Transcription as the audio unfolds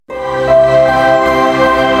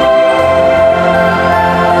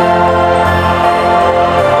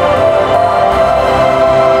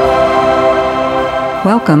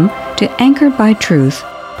Welcome to Anchored by Truth,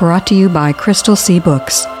 brought to you by Crystal Sea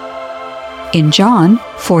Books. In John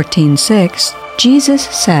 14:6, Jesus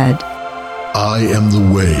said, I am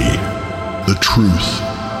the way, the truth,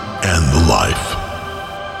 and the life.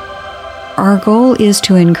 Our goal is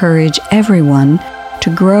to encourage everyone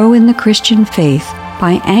to grow in the Christian faith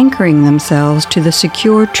by anchoring themselves to the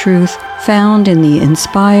secure truth found in the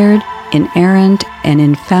inspired, inerrant, and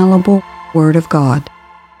infallible Word of God.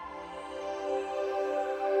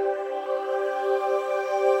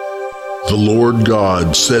 The Lord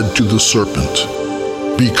God said to the serpent,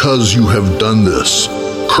 Because you have done this,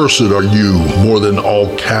 cursed are you more than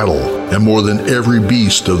all cattle and more than every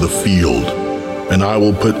beast of the field. And I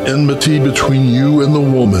will put enmity between you and the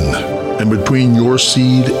woman, and between your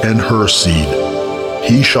seed and her seed.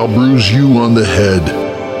 He shall bruise you on the head,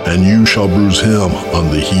 and you shall bruise him on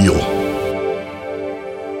the heel.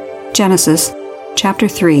 Genesis chapter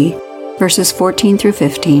 3, verses 14 through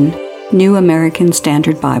 15, New American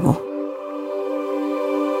Standard Bible.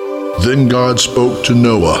 Then God spoke to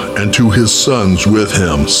Noah and to his sons with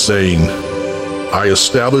him, saying, I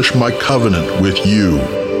establish my covenant with you,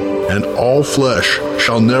 and all flesh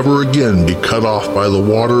shall never again be cut off by the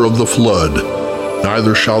water of the flood,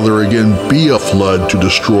 neither shall there again be a flood to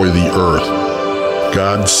destroy the earth.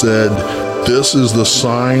 God said, This is the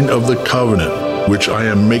sign of the covenant which I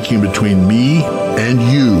am making between me and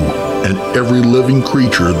you and every living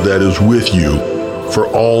creature that is with you for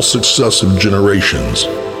all successive generations.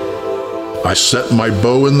 I set my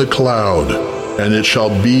bow in the cloud, and it shall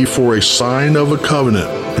be for a sign of a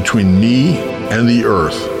covenant between me and the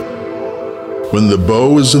earth. When the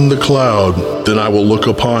bow is in the cloud, then I will look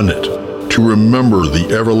upon it, to remember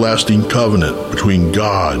the everlasting covenant between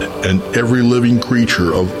God and every living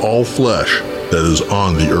creature of all flesh that is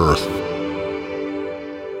on the earth.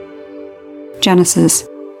 Genesis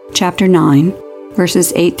chapter 9,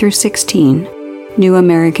 verses 8 through 16, New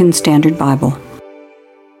American Standard Bible.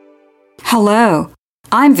 Hello,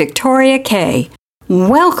 I'm Victoria Kay.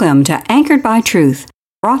 Welcome to Anchored by Truth,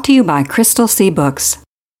 brought to you by Crystal Sea Books.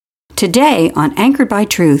 Today on Anchored by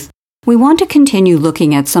Truth, we want to continue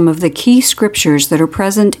looking at some of the key scriptures that are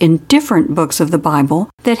present in different books of the Bible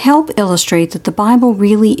that help illustrate that the Bible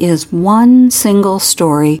really is one single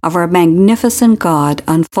story of our magnificent God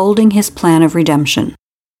unfolding His plan of redemption.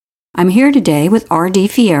 I'm here today with R.D.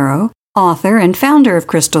 Fierro, author and founder of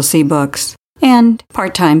Crystal Sea Books, and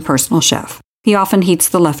part-time personal chef. He often heats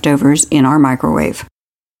the leftovers in our microwave.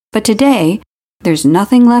 But today, there's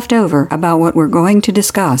nothing left over about what we're going to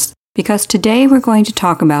discuss, because today we're going to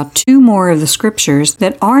talk about two more of the scriptures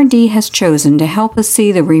that R.D. has chosen to help us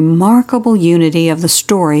see the remarkable unity of the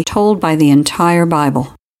story told by the entire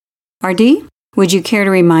Bible. R.D., would you care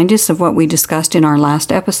to remind us of what we discussed in our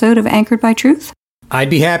last episode of Anchored by Truth?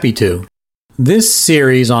 I'd be happy to. This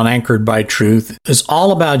series on Anchored by Truth is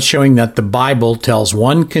all about showing that the Bible tells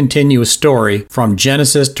one continuous story from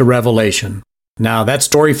Genesis to Revelation. Now, that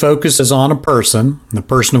story focuses on a person. The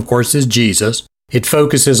person, of course, is Jesus. It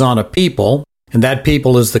focuses on a people, and that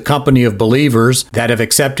people is the company of believers that have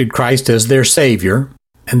accepted Christ as their Savior.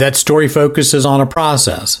 And that story focuses on a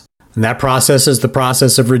process, and that process is the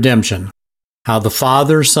process of redemption. How the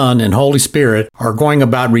Father, Son, and Holy Spirit are going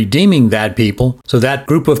about redeeming that people so that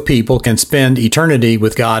group of people can spend eternity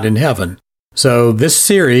with God in heaven. So this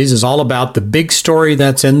series is all about the big story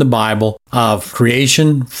that's in the Bible of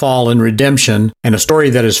creation, fall, and redemption, and a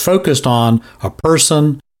story that is focused on a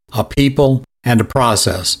person, a people, and a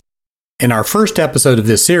process. In our first episode of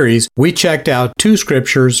this series, we checked out two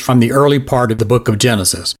scriptures from the early part of the book of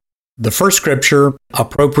Genesis. The first scripture,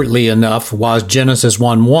 appropriately enough, was Genesis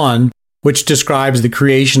 1:1, which describes the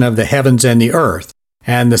creation of the heavens and the earth.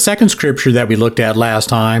 And the second scripture that we looked at last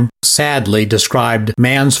time, sadly, described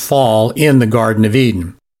man's fall in the Garden of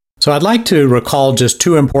Eden. So I'd like to recall just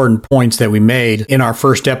two important points that we made in our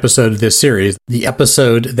first episode of this series, the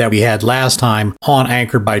episode that we had last time on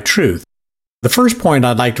Anchored by Truth. The first point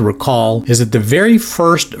I'd like to recall is that the very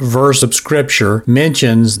first verse of Scripture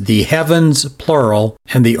mentions the heavens plural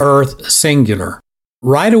and the earth singular.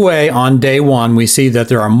 Right away on day one, we see that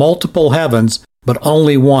there are multiple heavens, but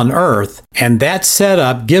only one earth, and that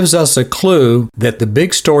setup gives us a clue that the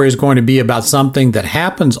big story is going to be about something that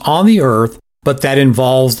happens on the earth, but that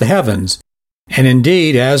involves the heavens. And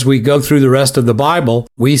indeed, as we go through the rest of the Bible,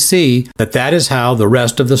 we see that that is how the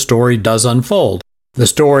rest of the story does unfold. The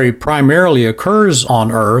story primarily occurs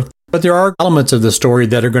on earth, but there are elements of the story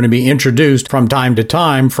that are going to be introduced from time to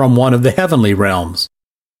time from one of the heavenly realms.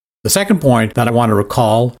 The second point that I want to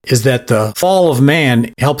recall is that the fall of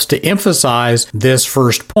man helps to emphasize this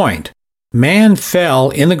first point. Man fell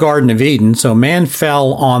in the Garden of Eden, so man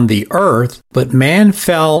fell on the earth, but man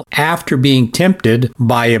fell after being tempted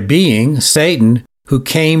by a being, Satan, who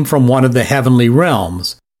came from one of the heavenly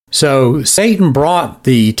realms. So Satan brought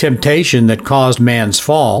the temptation that caused man's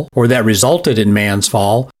fall, or that resulted in man's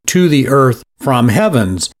fall, to the earth from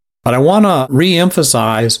heavens. But I want to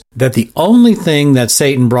re-emphasize that the only thing that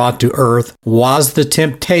Satan brought to earth was the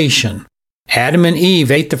temptation. Adam and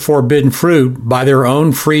Eve ate the forbidden fruit by their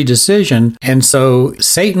own free decision, and so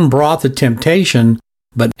Satan brought the temptation,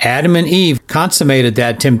 but Adam and Eve consummated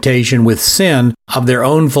that temptation with sin of their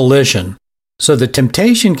own volition. So the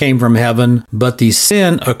temptation came from heaven, but the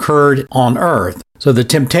sin occurred on earth. So the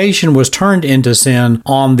temptation was turned into sin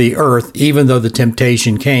on the earth, even though the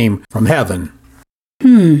temptation came from heaven.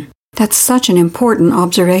 That's such an important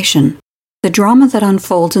observation. The drama that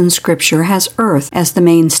unfolds in Scripture has earth as the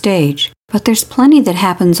main stage, but there's plenty that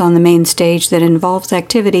happens on the main stage that involves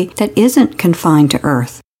activity that isn't confined to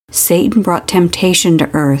earth. Satan brought temptation to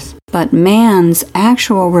earth, but man's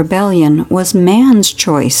actual rebellion was man's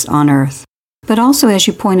choice on earth. But also, as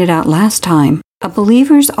you pointed out last time, a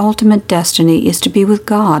believer's ultimate destiny is to be with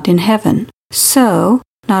God in heaven. So,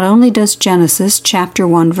 not only does Genesis chapter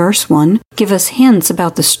 1 verse 1 give us hints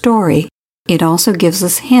about the story, it also gives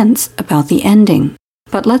us hints about the ending.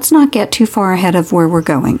 But let's not get too far ahead of where we're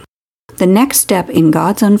going. The next step in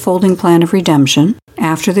God's unfolding plan of redemption,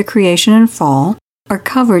 after the creation and fall, are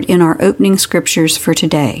covered in our opening scriptures for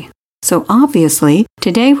today. So obviously,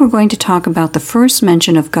 today we're going to talk about the first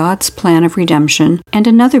mention of God's plan of redemption and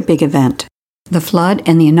another big event, the flood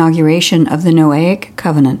and the inauguration of the Noahic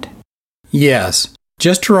covenant. Yes.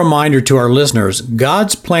 Just a reminder to our listeners,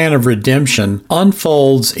 God's plan of redemption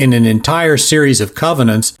unfolds in an entire series of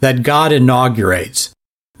covenants that God inaugurates.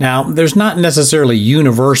 Now, there's not necessarily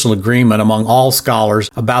universal agreement among all scholars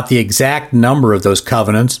about the exact number of those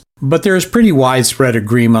covenants, but there is pretty widespread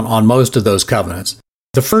agreement on most of those covenants.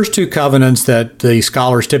 The first two covenants that the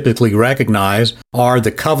scholars typically recognize are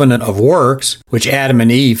the covenant of works, which Adam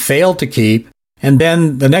and Eve failed to keep, and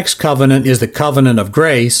then the next covenant is the covenant of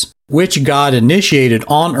grace, which God initiated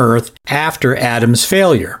on earth after Adam's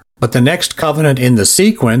failure. But the next covenant in the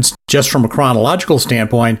sequence, just from a chronological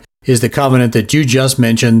standpoint, is the covenant that you just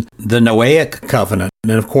mentioned, the Noahic covenant.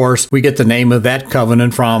 And of course, we get the name of that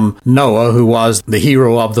covenant from Noah, who was the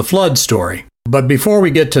hero of the flood story. But before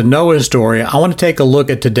we get to Noah's story, I want to take a look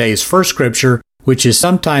at today's first scripture, which is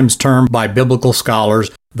sometimes termed by biblical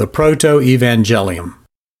scholars the Proto-Evangelium.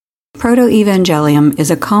 Proto-Evangelium is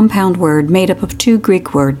a compound word made up of two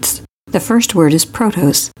Greek words. The first word is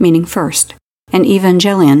protos, meaning first, and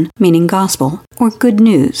evangelion, meaning gospel, or good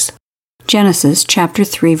news. Genesis chapter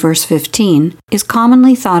 3 verse 15 is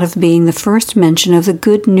commonly thought of being the first mention of the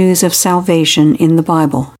good news of salvation in the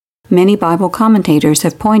Bible. Many Bible commentators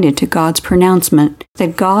have pointed to God's pronouncement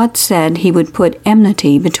that God said he would put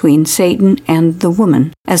enmity between Satan and the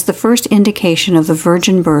woman as the first indication of the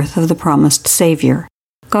virgin birth of the promised Savior.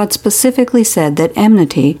 God specifically said that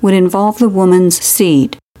enmity would involve the woman's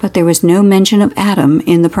seed, but there was no mention of Adam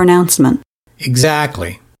in the pronouncement.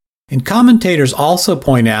 Exactly. And commentators also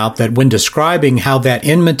point out that when describing how that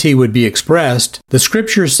enmity would be expressed, the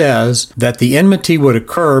scripture says that the enmity would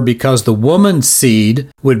occur because the woman's seed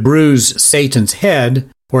would bruise Satan's head,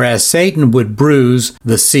 whereas Satan would bruise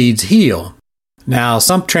the seed's heel. Now,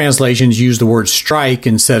 some translations use the word strike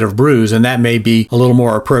instead of bruise, and that may be a little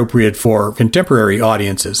more appropriate for contemporary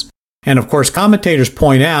audiences. And of course, commentators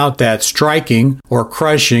point out that striking or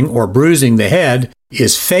crushing or bruising the head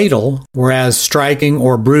is fatal, whereas striking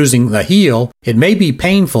or bruising the heel, it may be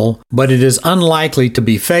painful, but it is unlikely to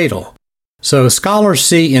be fatal. So scholars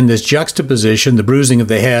see in this juxtaposition, the bruising of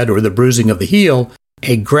the head or the bruising of the heel,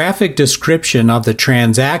 a graphic description of the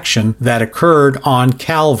transaction that occurred on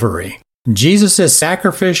Calvary. Jesus'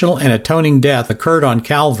 sacrificial and atoning death occurred on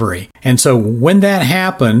Calvary. And so when that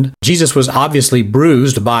happened, Jesus was obviously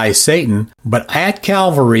bruised by Satan, but at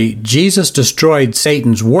Calvary, Jesus destroyed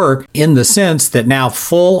Satan's work in the sense that now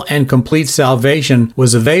full and complete salvation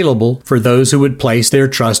was available for those who would place their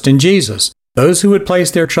trust in Jesus. Those who would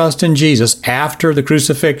place their trust in Jesus after the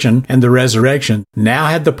crucifixion and the resurrection now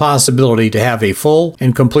had the possibility to have a full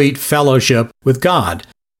and complete fellowship with God.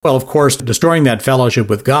 Well, of course, destroying that fellowship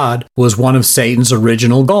with God was one of Satan's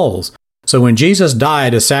original goals. So when Jesus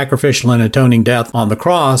died a sacrificial and atoning death on the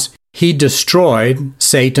cross, he destroyed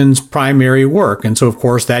Satan's primary work. And so, of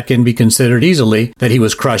course, that can be considered easily that he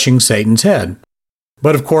was crushing Satan's head.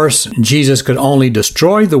 But, of course, Jesus could only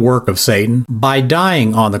destroy the work of Satan by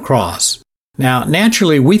dying on the cross. Now,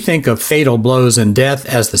 naturally, we think of fatal blows and death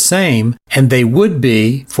as the same, and they would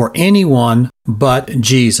be for anyone but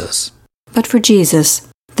Jesus. But for Jesus,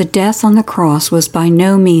 the The death on the cross was by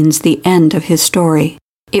no means the end of his story.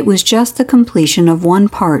 It was just the completion of one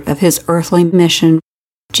part of his earthly mission.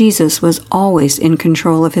 Jesus was always in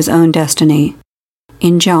control of his own destiny.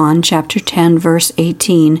 In John chapter 10, verse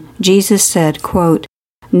 18, Jesus said, quote,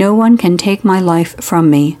 "No one can take my life from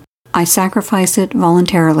me. I sacrifice it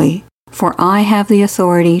voluntarily, for I have the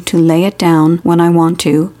authority to lay it down when I want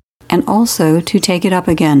to, and also to take it up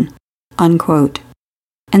again." Unquote.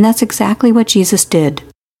 And that's exactly what Jesus did.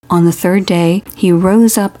 On the third day, he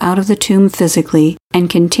rose up out of the tomb physically and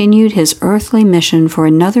continued his earthly mission for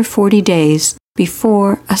another 40 days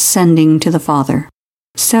before ascending to the Father.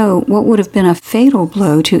 So, what would have been a fatal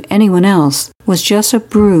blow to anyone else was just a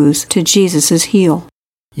bruise to Jesus' heel.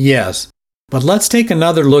 Yes, but let's take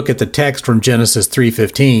another look at the text from Genesis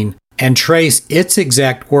 3:15 and trace its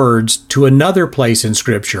exact words to another place in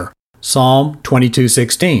Scripture, Psalm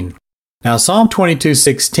 22:16. Now, Psalm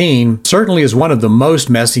 22:16 certainly is one of the most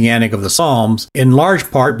messianic of the Psalms, in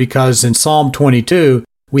large part because in Psalm 22,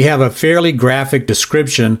 we have a fairly graphic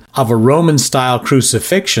description of a Roman-style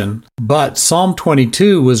crucifixion, but Psalm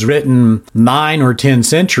 22 was written 9 or 10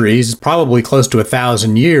 centuries, probably close to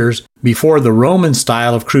 1,000 years, before the Roman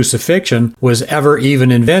style of crucifixion was ever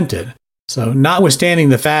even invented. So, notwithstanding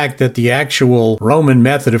the fact that the actual Roman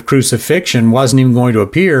method of crucifixion wasn't even going to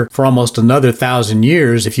appear for almost another 1,000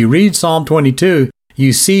 years, if you read Psalm 22,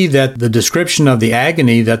 you see that the description of the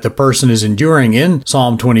agony that the person is enduring in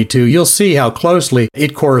Psalm 22, you'll see how closely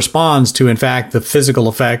it corresponds to, in fact, the physical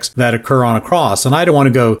effects that occur on a cross. And I don't want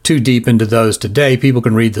to go too deep into those today. People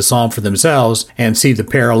can read the psalm for themselves and see the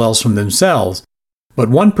parallels from themselves. But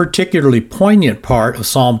one particularly poignant part of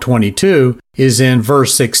Psalm 22 is in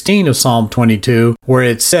verse 16 of Psalm 22, where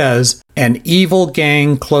it says, "An evil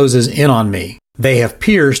gang closes in on me. They have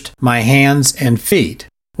pierced my hands and feet."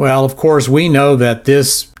 Well, of course, we know that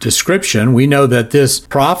this description, we know that this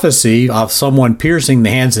prophecy of someone piercing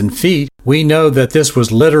the hands and feet, we know that this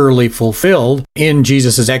was literally fulfilled in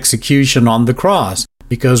Jesus' execution on the cross,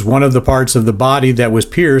 because one of the parts of the body that was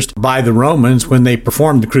pierced by the Romans when they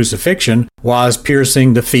performed the crucifixion was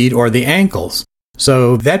piercing the feet or the ankles.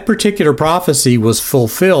 So that particular prophecy was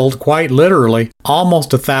fulfilled quite literally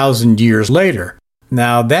almost 1,000 years later.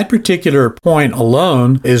 Now, that particular point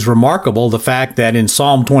alone is remarkable, the fact that in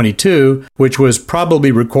Psalm 22, which was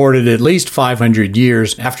probably recorded at least 500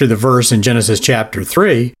 years after the verse in Genesis chapter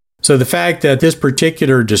 3, so the fact that this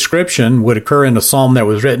particular description would occur in a psalm that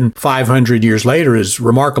was written 500 years later is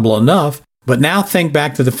remarkable enough. But now think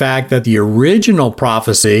back to the fact that the original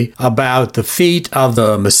prophecy about the feet of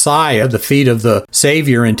the Messiah, the feet of the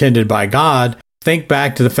Savior intended by God, think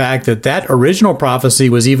back to the fact that that original prophecy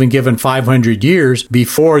was even given 500 years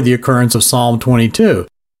before the occurrence of Psalm 22.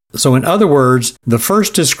 So in other words, the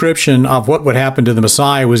first description of what would happen to the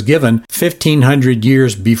Messiah was given 1,500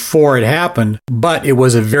 years before it happened, but it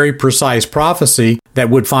was a very precise prophecy that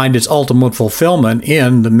would find its ultimate fulfillment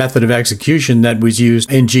in the method of execution that was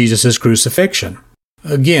used in Jesus' crucifixion.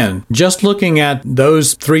 Again, just looking at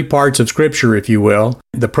those three parts of Scripture, if you will,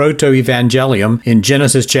 the Proto-Evangelium in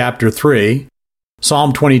Genesis chapter 3,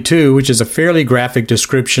 Psalm 22, which is a fairly graphic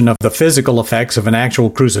description of the physical effects of an actual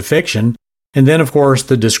crucifixion, and then, of course,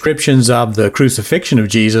 the descriptions of the crucifixion of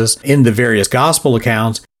Jesus in the various gospel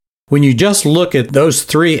accounts. When you just look at those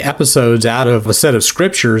three episodes out of a set of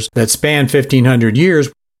scriptures that span 1,500 years,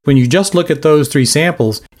 when you just look at those three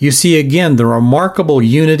samples, you see again the remarkable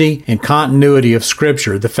unity and continuity of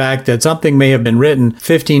Scripture. The fact that something may have been written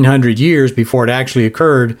 1,500 years before it actually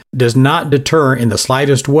occurred does not deter in the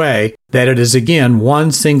slightest way that it is again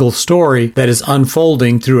one single story that is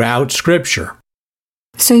unfolding throughout Scripture.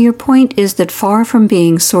 So your point is that far from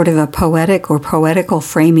being sort of a poetic or poetical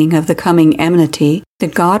framing of the coming enmity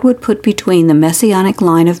that God would put between the messianic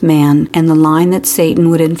line of man and the line that Satan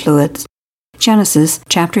would influence, Genesis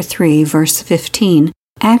chapter 3, verse 15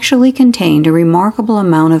 actually contained a remarkable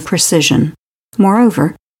amount of precision.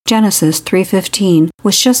 Moreover, Genesis 3:15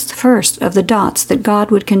 was just the first of the dots that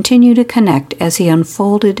God would continue to connect as he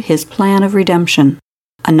unfolded his plan of redemption.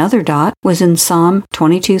 Another dot was in Psalm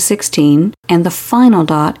 22:16, and the final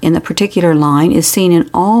dot in the particular line is seen in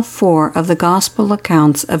all four of the gospel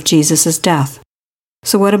accounts of Jesus' death.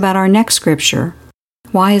 So what about our next scripture?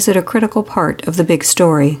 Why is it a critical part of the big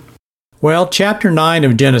story? Well, chapter 9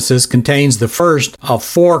 of Genesis contains the first of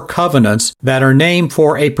four covenants that are named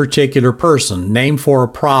for a particular person, named for a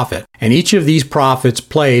prophet. And each of these prophets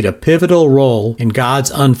played a pivotal role in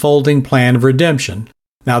God's unfolding plan of redemption.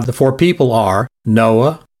 Now, the four people are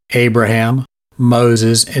Noah, Abraham,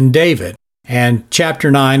 Moses, and David. And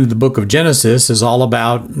chapter 9 of the book of Genesis is all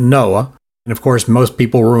about Noah. And And of course, most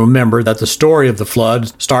people will remember that the story of the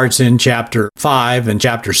flood starts in chapter 5 and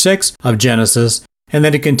chapter 6 of Genesis, and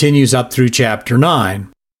then it continues up through chapter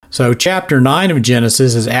 9. So chapter 9 of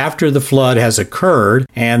Genesis is after the flood has occurred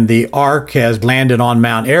and the ark has landed on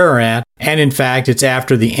Mount Ararat, and in fact, it's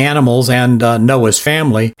after the animals and Noah's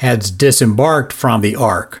family has disembarked from the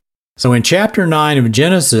ark. So in chapter 9 of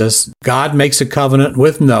Genesis, God makes a covenant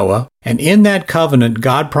with Noah, and in that covenant,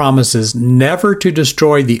 God promises never to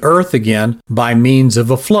destroy the earth again by means of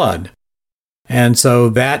a flood. And so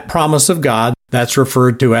that promise of God, that's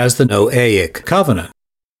referred to as the Noahic covenant.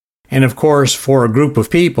 And of course, for a group of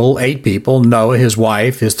people, 8 people, Noah, his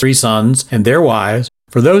wife, his 3 sons, and their wives,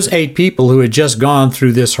 for those 8 people who had just gone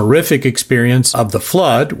through this horrific experience of the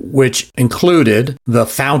flood, which included the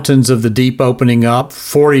fountains of the deep opening up,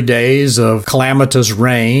 40 days of calamitous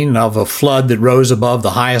rain, of a flood that rose above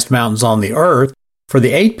the highest mountains on the earth, for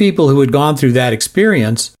the 8 people who had gone through that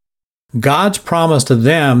experience, God's promise to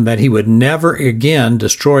them that he would never again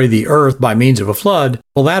destroy the earth by means of a flood,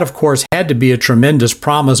 well, that of course had to be a tremendous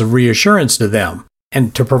promise of reassurance to them.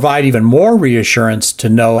 And to provide even more reassurance to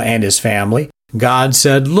Noah and his family, God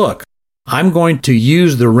said, look, I'm going to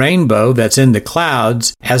use the rainbow that's in the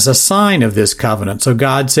clouds as a sign of this covenant. So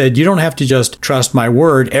God said, you don't have to just trust my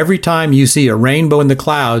word. Every time you see a rainbow in the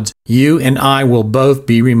clouds, you and I will both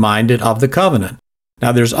be reminded of the covenant.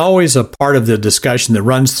 Now, there's always a part of the discussion that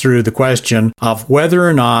runs through the question of whether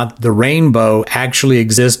or not the rainbow actually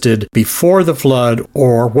existed before the flood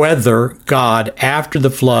or whether God, after the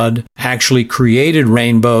flood, actually created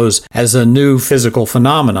rainbows as a new physical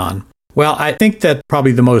phenomenon. Well, I think that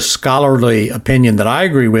probably the most scholarly opinion that I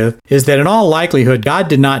agree with is that in all likelihood, God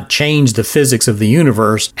did not change the physics of the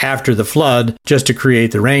universe after the flood just to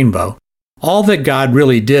create the rainbow. All that God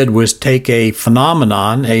really did was take a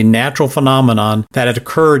phenomenon, a natural phenomenon that had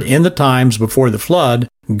occurred in the times before the flood.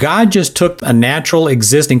 God just took a natural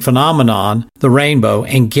existing phenomenon, the rainbow,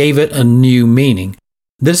 and gave it a new meaning.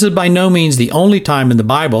 This is by no means the only time in the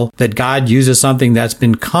Bible that God uses something that's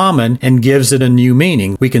been common and gives it a new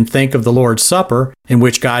meaning. We can think of the Lord's Supper, in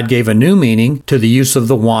which God gave a new meaning to the use of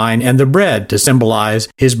the wine and the bread to symbolize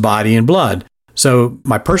his body and blood. So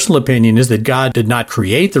my personal opinion is that God did not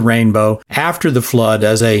create the rainbow after the flood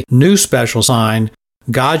as a new special sign.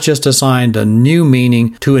 God just assigned a new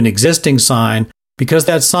meaning to an existing sign because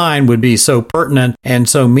that sign would be so pertinent and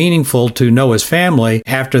so meaningful to Noah's family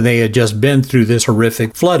after they had just been through this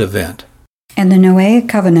horrific flood event. And the Noahic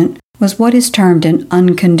covenant was what is termed an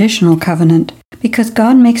unconditional covenant because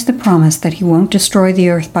God makes the promise that he won't destroy the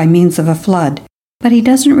earth by means of a flood. But he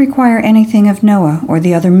doesn't require anything of Noah or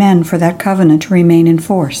the other men for that covenant to remain in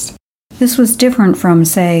force. This was different from,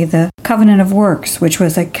 say, the covenant of works, which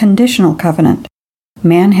was a conditional covenant.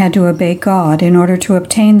 Man had to obey God in order to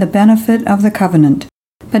obtain the benefit of the covenant.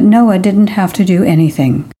 But Noah didn't have to do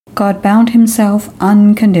anything. God bound himself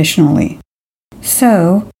unconditionally.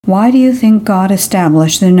 So, why do you think God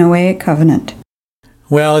established the Noahic covenant?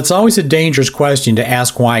 Well, it's always a dangerous question to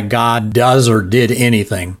ask why God does or did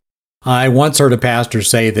anything. I once heard a pastor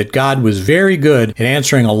say that God was very good at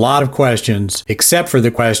answering a lot of questions, except for the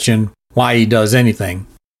question, why he does anything.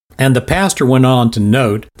 And the pastor went on to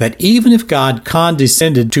note that even if God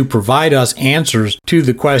condescended to provide us answers to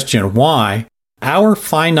the question why, our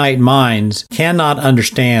finite minds cannot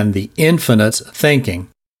understand the infinite's thinking.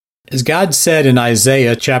 As God said in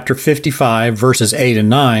Isaiah chapter 55, verses 8 and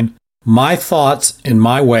 9, my thoughts and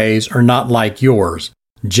my ways are not like yours.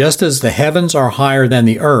 Just as the heavens are higher than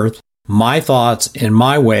the earth, my thoughts and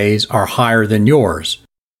my ways are higher than yours.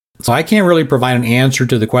 So I can't really provide an answer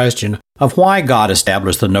to the question of why God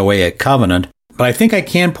established the Noahic covenant, but I think I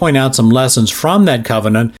can point out some lessons from that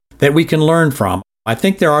covenant that we can learn from. I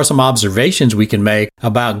think there are some observations we can make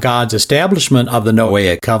about God's establishment of the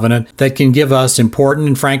Noahic covenant that can give us important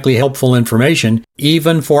and frankly helpful information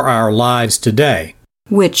even for our lives today.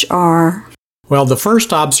 Which are? Well, the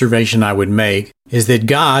first observation I would make is that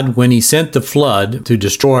God, when he sent the flood to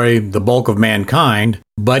destroy the bulk of mankind,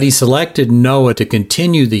 but he selected Noah to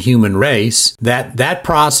continue the human race, that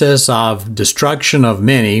process of destruction of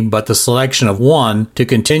many, but the selection of one to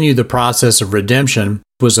continue the process of redemption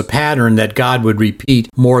was a pattern that God would repeat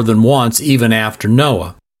more than once even after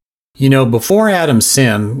Noah. You know, before Adam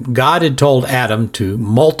sinned, God had told Adam to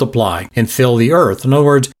multiply and fill the earth. In other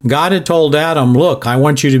words, God had told Adam, look, I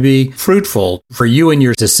want you to be fruitful, for you and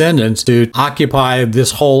your descendants to occupy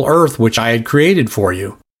this whole earth which I had created for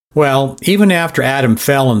you. Well, even after Adam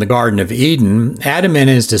fell in the Garden of Eden, Adam and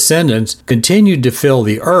his descendants continued to fill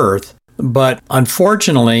the earth, But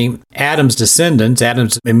unfortunately, Adam's descendants,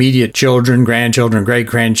 Adam's immediate children, grandchildren,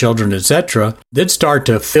 great-grandchildren, etc., did start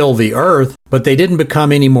to fill the earth, but they didn't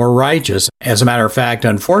become any more righteous. As a matter of fact,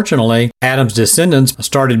 unfortunately, Adam's descendants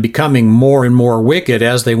started becoming more and more wicked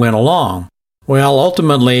as they went along. Well,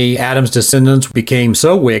 ultimately, Adam's descendants became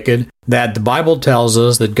so wicked that the Bible tells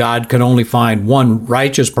us that God could only find one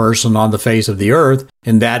righteous person on the face of the earth,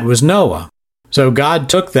 and that was Noah. So God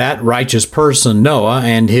took that righteous person, Noah,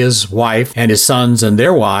 and his wife and his sons and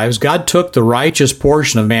their wives. God took the righteous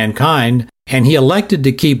portion of mankind, and he elected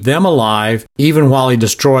to keep them alive even while he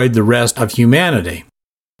destroyed the rest of humanity.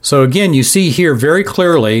 So again, you see here very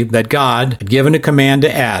clearly that God had given a command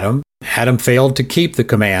to Adam. Adam failed to keep the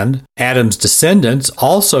command. Adam's descendants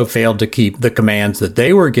also failed to keep the commands that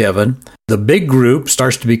they were given. The big group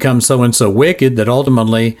starts to become so and so wicked that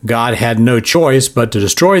ultimately God had no choice but to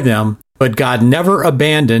destroy them. But God never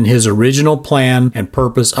abandoned his original plan and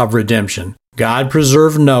purpose of redemption. God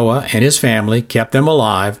preserved Noah and his family, kept them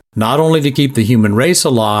alive, not only to keep the human race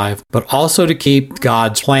alive, but also to keep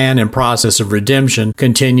God's plan and process of redemption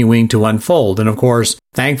continuing to unfold. And of course,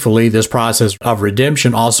 thankfully, this process of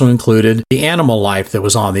redemption also included the animal life that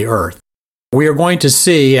was on the earth. We are going to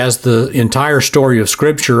see, as the entire story of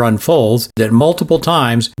Scripture unfolds, that multiple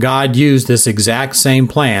times God used this exact same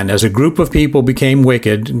plan. As a group of people became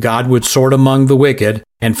wicked, God would sort among the wicked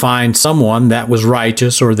and find someone that was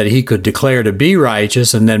righteous or that he could declare to be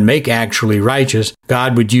righteous and then make actually righteous.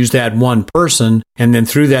 God would use that one person, and then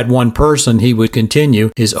through that one person, he would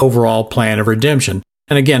continue his overall plan of redemption.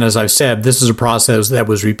 And again, as I've said, this is a process that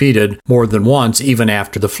was repeated more than once, even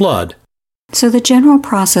after the flood. So the general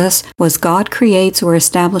process was God creates or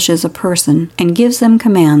establishes a person and gives them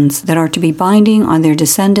commands that are to be binding on their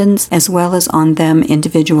descendants as well as on them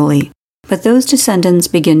individually. But those descendants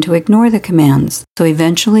begin to ignore the commands, so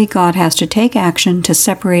eventually God has to take action to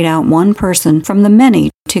separate out one person from the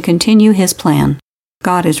many to continue his plan.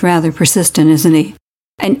 God is rather persistent, isn't he?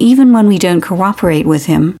 And even when we don't cooperate with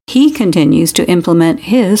him, he continues to implement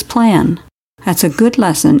his plan. That's a good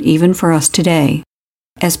lesson even for us today.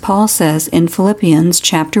 As Paul says in Philippians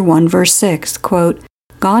chapter 1, verse 6, quote,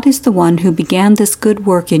 God is the one who began this good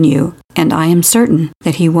work in you, and I am certain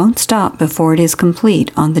that he won't stop before it is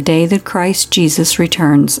complete on the day that Christ Jesus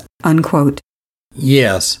returns, unquote.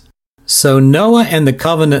 Yes. So Noah and the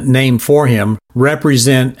covenant named for him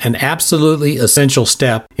represent an absolutely essential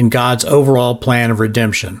step in God's overall plan of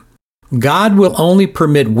redemption. God will only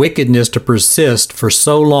permit wickedness to persist for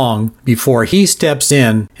so long before he steps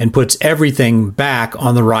in and puts everything back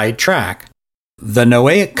on the right track. The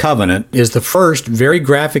Noahic covenant is the first very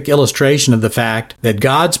graphic illustration of the fact that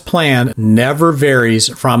God's plan never varies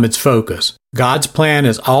from its focus. God's plan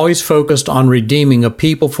is always focused on redeeming a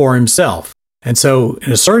people for himself. And so,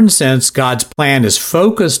 in a certain sense, God's plan is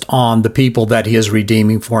focused on the people that he is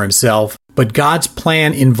redeeming for himself, but God's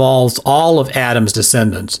plan involves all of Adam's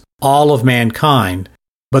descendants, all of mankind.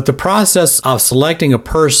 But the process of selecting a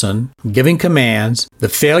person, giving commands, the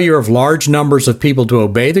failure of large numbers of people to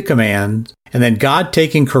obey the commands, and then God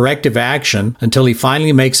taking corrective action until he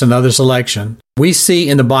finally makes another selection, we see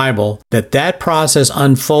in the Bible that that process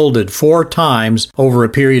unfolded 4 times over a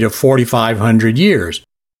period of 4,500 years.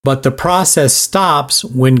 But the process stops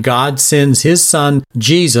when God sends his son,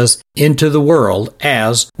 Jesus, into the world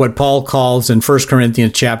as what Paul calls in 1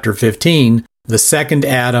 Corinthians chapter 15, the second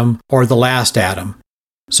Adam or the last Adam.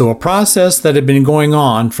 So a process that had been going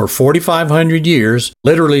on for 4,500 years,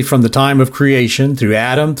 literally from the time of creation, through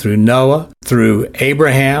Adam, through Noah, through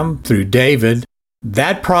Abraham, through David,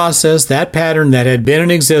 that process, that pattern that had been in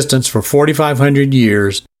existence for 4,500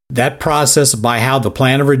 years, that process by how the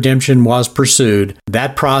plan of redemption was pursued,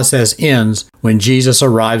 that process ends when Jesus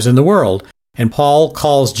arrives in the world. And Paul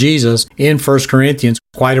calls Jesus in 1 Corinthians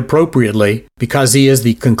quite appropriately because he is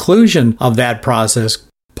the conclusion of that process.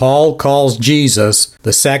 Paul calls Jesus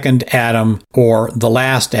the second Adam or the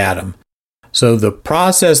last Adam. So the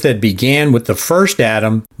process that began with the first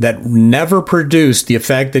Adam that never produced the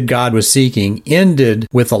effect that God was seeking ended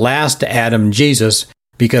with the last Adam, Jesus,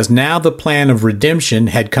 because now the plan of redemption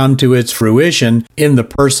had come to its fruition in the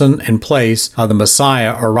person and place of the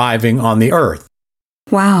Messiah arriving on the earth.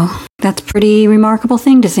 Wow, that's a pretty remarkable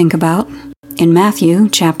thing to think about. In Matthew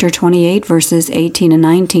chapter 28, verses 18 and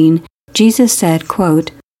 19, Jesus said,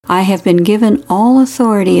 quote, I have been given all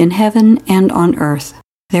authority in heaven and on earth.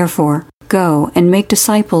 Therefore, go and make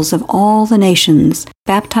disciples of all the nations,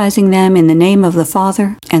 baptizing them in the name of the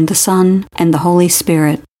Father and the Son and the Holy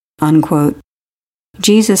Spirit, unquote.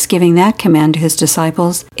 Jesus giving that command to his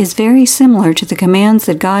disciples is very similar to the commands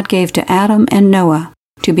that God gave to Adam and Noah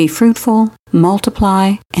to be fruitful,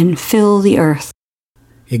 multiply, and fill the earth.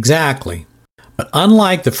 Exactly. But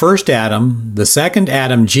unlike the first Adam, the second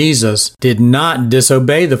Adam, Jesus, did not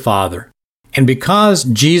disobey the Father. And because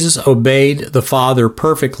Jesus obeyed the Father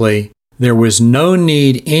perfectly, there was no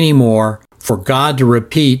need anymore for God to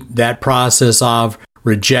repeat that process of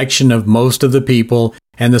rejection of most of the people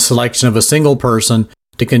and the selection of a single person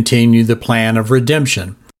to continue the plan of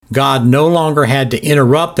redemption. God no longer had to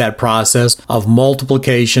interrupt that process of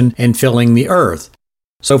multiplication and filling the earth.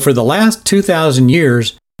 So for the last 2,000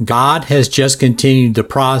 years, God has just continued the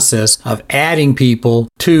process of adding people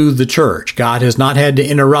to the church. God has not had to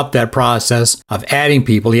interrupt that process of adding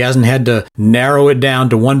people. He hasn't had to narrow it down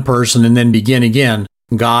to one person and then begin again.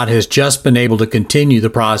 God has just been able to continue the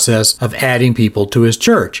process of adding people to His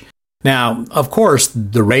church. Now, of course,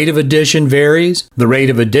 the rate of addition varies. The rate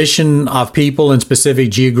of addition of people in specific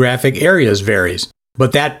geographic areas varies.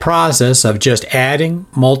 But that process of just adding,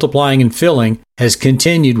 multiplying, and filling has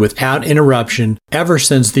continued without interruption ever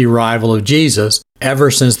since the arrival of Jesus, ever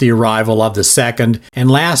since the arrival of the second and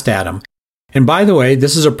last Adam. And by the way,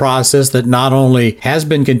 this is a process that not only has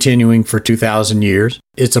been continuing for 2,000 years,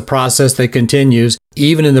 it's a process that continues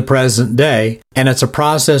even in the present day, and it's a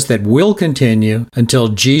process that will continue until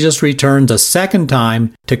Jesus returns a second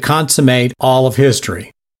time to consummate all of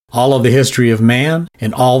history, all of the history of man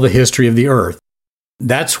and all the history of the earth.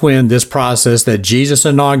 That's when this process that Jesus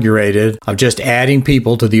inaugurated of just adding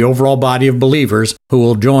people to the overall body of believers who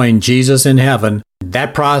will join Jesus in heaven,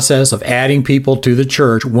 that process of adding people to the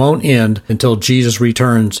church won't end until Jesus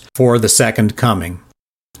returns for the second coming.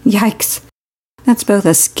 Yikes! That's both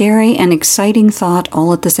a scary and exciting thought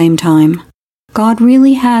all at the same time. God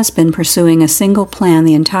really has been pursuing a single plan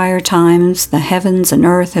the entire times the heavens and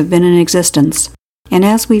earth have been in existence. And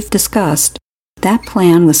as we've discussed, that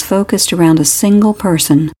plan was focused around a single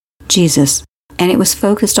person, Jesus, and it was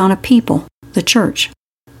focused on a people, the church,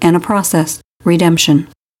 and a process, redemption.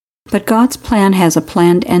 But God's plan has a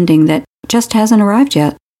planned ending that just hasn't arrived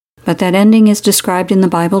yet. But that ending is described in the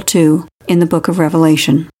Bible too, in the book of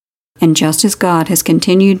Revelation. And just as God has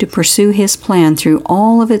continued to pursue His plan through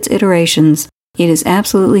all of its iterations, it is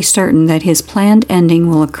absolutely certain that His planned ending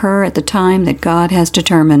will occur at the time that God has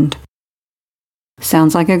determined.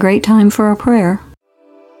 Sounds like a great time for a prayer.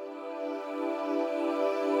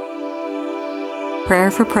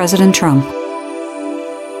 Prayer for President Trump.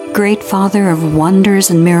 Great Father of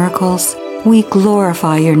wonders and miracles, we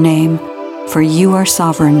glorify your name, for you are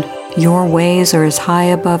sovereign. Your ways are as high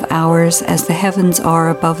above ours as the heavens are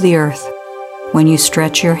above the earth. When you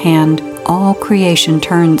stretch your hand, all creation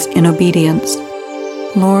turns in obedience.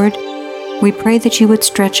 Lord, we pray that you would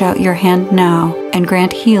stretch out your hand now and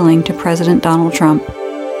grant healing to President Donald Trump.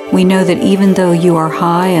 We know that even though you are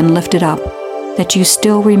high and lifted up, that you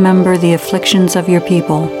still remember the afflictions of your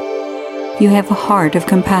people. You have a heart of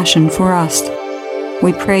compassion for us.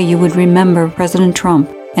 We pray you would remember President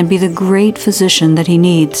Trump and be the great physician that he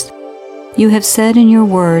needs. You have said in your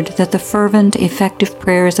word that the fervent, effective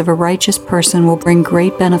prayers of a righteous person will bring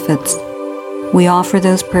great benefits. We offer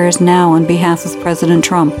those prayers now on behalf of President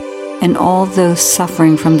Trump and all those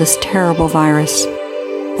suffering from this terrible virus.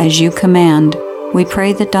 As you command, we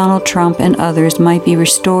pray that Donald Trump and others might be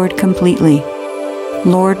restored completely.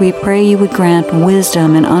 Lord, we pray you would grant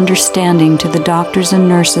wisdom and understanding to the doctors and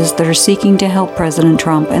nurses that are seeking to help President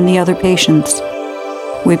Trump and the other patients.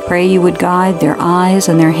 We pray you would guide their eyes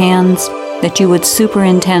and their hands, that you would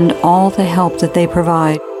superintend all the help that they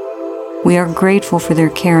provide. We are grateful for their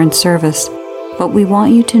care and service, but we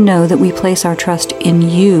want you to know that we place our trust in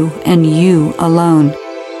you and you alone.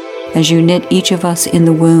 As you knit each of us in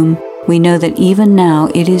the womb, we know that even now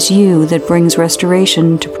it is you that brings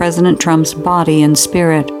restoration to President Trump's body and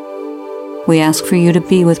spirit. We ask for you to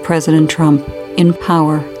be with President Trump in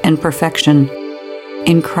power and perfection.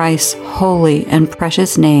 In Christ's holy and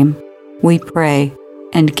precious name, we pray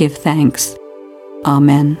and give thanks.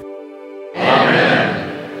 Amen. Amen.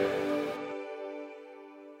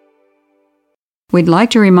 We'd like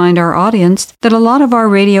to remind our audience that a lot of our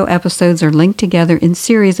radio episodes are linked together in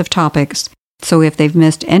series of topics. So if they've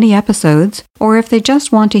missed any episodes, or if they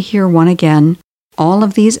just want to hear one again, all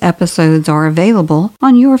of these episodes are available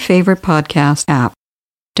on your favorite podcast app.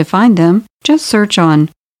 To find them, just search on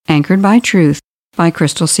Anchored by Truth by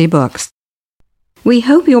Crystal C. Books. We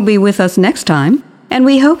hope you'll be with us next time, and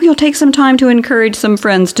we hope you'll take some time to encourage some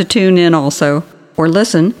friends to tune in also, or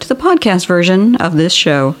listen to the podcast version of this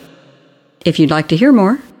show. If you'd like to hear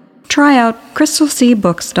more, try out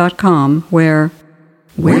crystalcbooks.com, where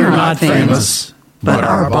we're not famous, but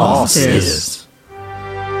our boss is.